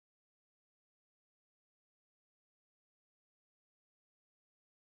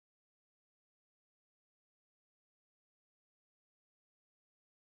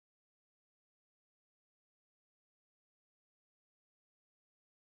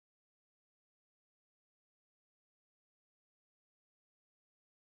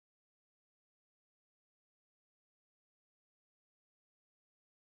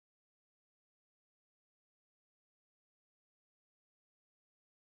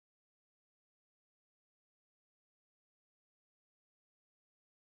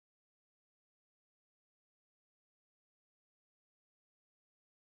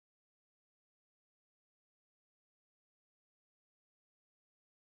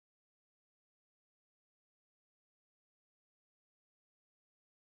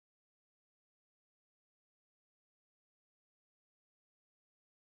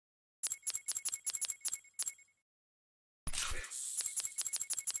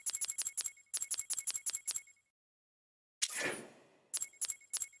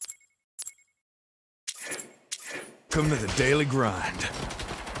Welcome to the daily grind.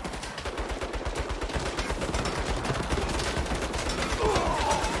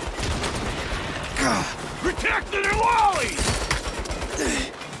 Protected and lolly!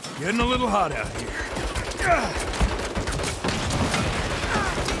 Getting a little hot out here.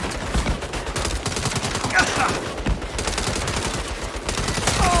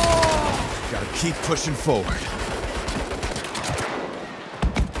 Gotta keep pushing forward.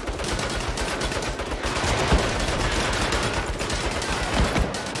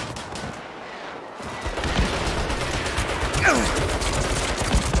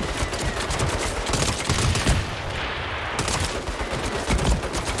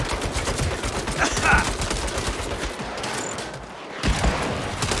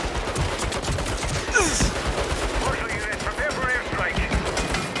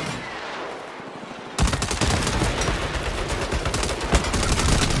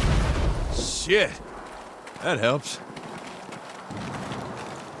 Shit, that helps.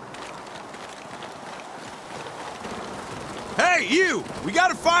 Hey, you! We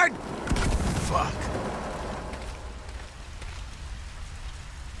got a fight? Fuck.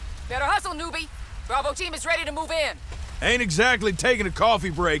 Better hustle, newbie. Bravo team is ready to move in. Ain't exactly taking a coffee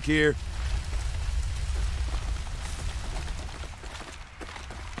break here.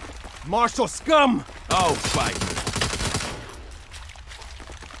 Marshal scum! Oh, fight me.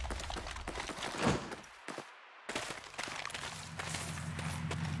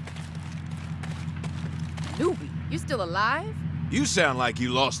 Newbie, you still alive? You sound like you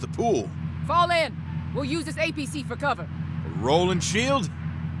lost the pool. Fall in. We'll use this APC for cover. A rolling shield?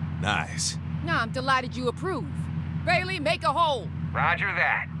 Nice. Nah, I'm delighted you approve. Bailey, make a hole. Roger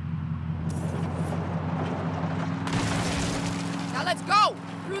that. Now let's go!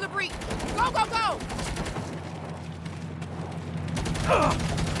 Through the breach. Go, go, go!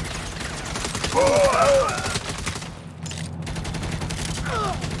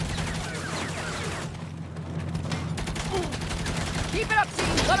 Keep it up, team.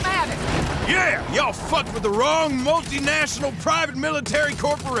 Let them have it. Yeah! Y'all fucked with the wrong multinational private military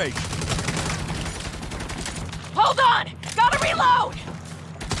corporation. Hold on! Gotta reload!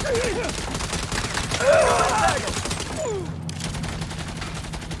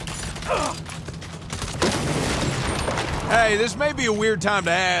 Hey, this may be a weird time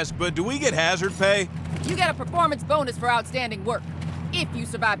to ask, but do we get hazard pay? You get a performance bonus for outstanding work, if you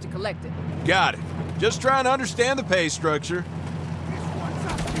survive to collect it. Got it. Just trying to understand the pay structure.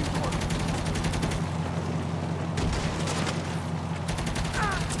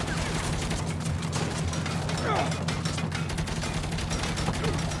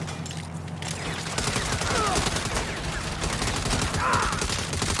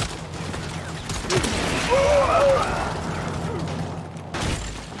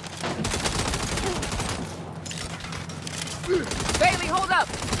 Bailey, hold up!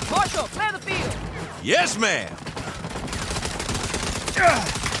 Marshal, clear the field! Yes, ma'am! Gun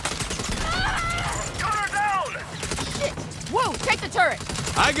her down! Shit! Whoa, take the turret!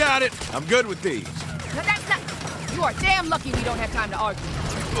 I got it. I'm good with these. You are damn lucky we don't have time to argue.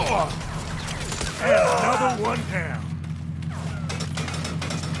 And another one down.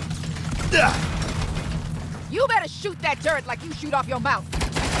 You better shoot that turret like you shoot off your mouth.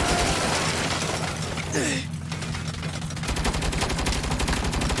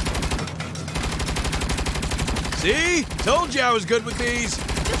 See? Told you I was good with these.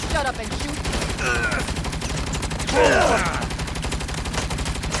 Just shut up and shoot.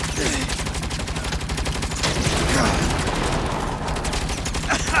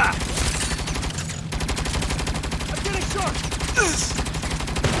 I'm getting shot!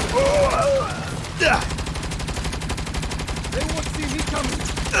 They won't see me coming.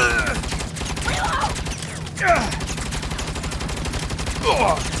 Reload!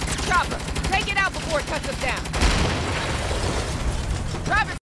 Chopper, take it out before it cuts us down.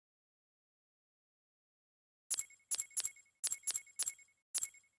 Driver.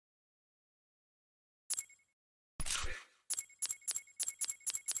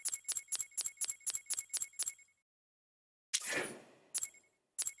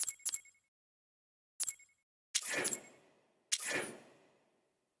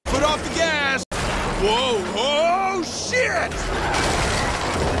 Put off the gas! Whoa, whoa, shit!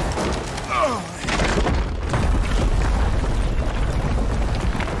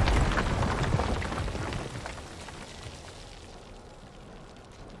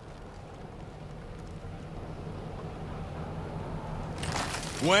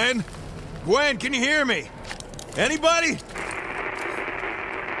 Gwen? Gwen, can you hear me? Anybody?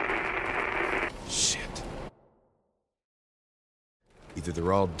 Shit. Either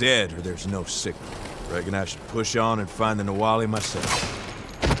they're all dead or there's no signal. Reckon I should push on and find the Nawali myself.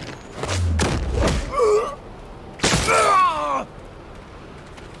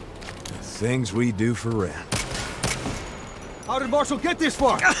 The things we do for rent. How did Marshall get this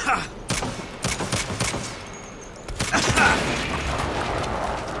far?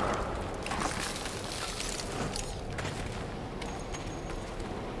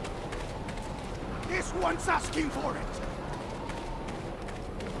 This one's asking for it.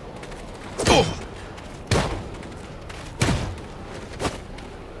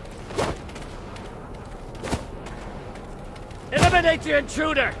 Eliminate the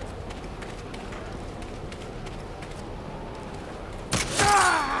intruder!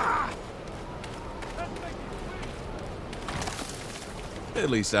 At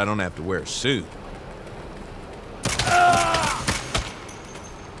least I don't have to wear a suit.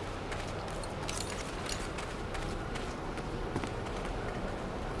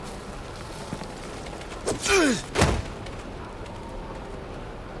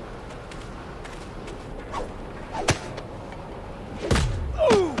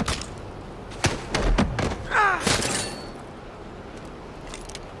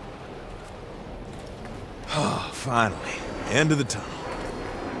 Oh, finally. End of the tunnel.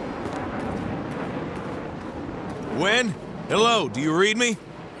 Gwen? Hello, do you read me?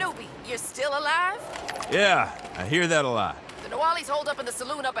 Newbie, you're still alive? Yeah, I hear that a lot. The Nawali's holed up in the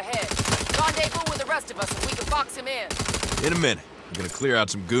saloon up ahead. Rendezvous with the rest of us so we can box him in. In a minute. I'm gonna clear out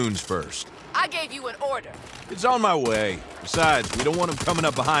some goons first. I gave you an order. It's on my way. Besides, we don't want them coming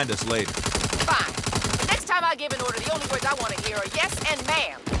up behind us later. Fine. The next time I give an order, the only words I want to hear are yes and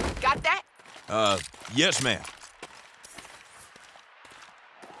ma'am. Got that? Yes, ma'am.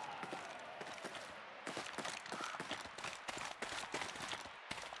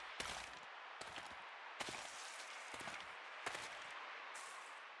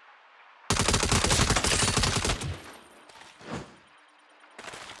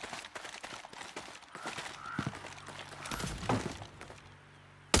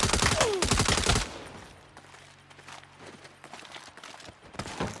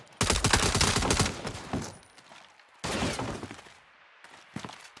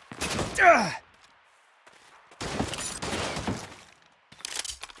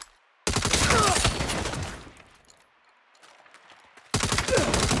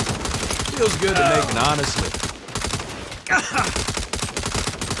 Feels good to make an honest living.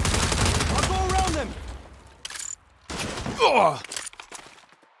 I'll go around them.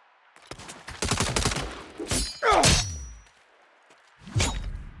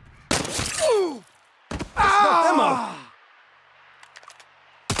 Knock them out.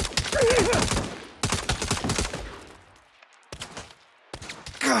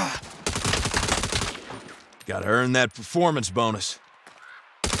 Gotta earn that performance bonus.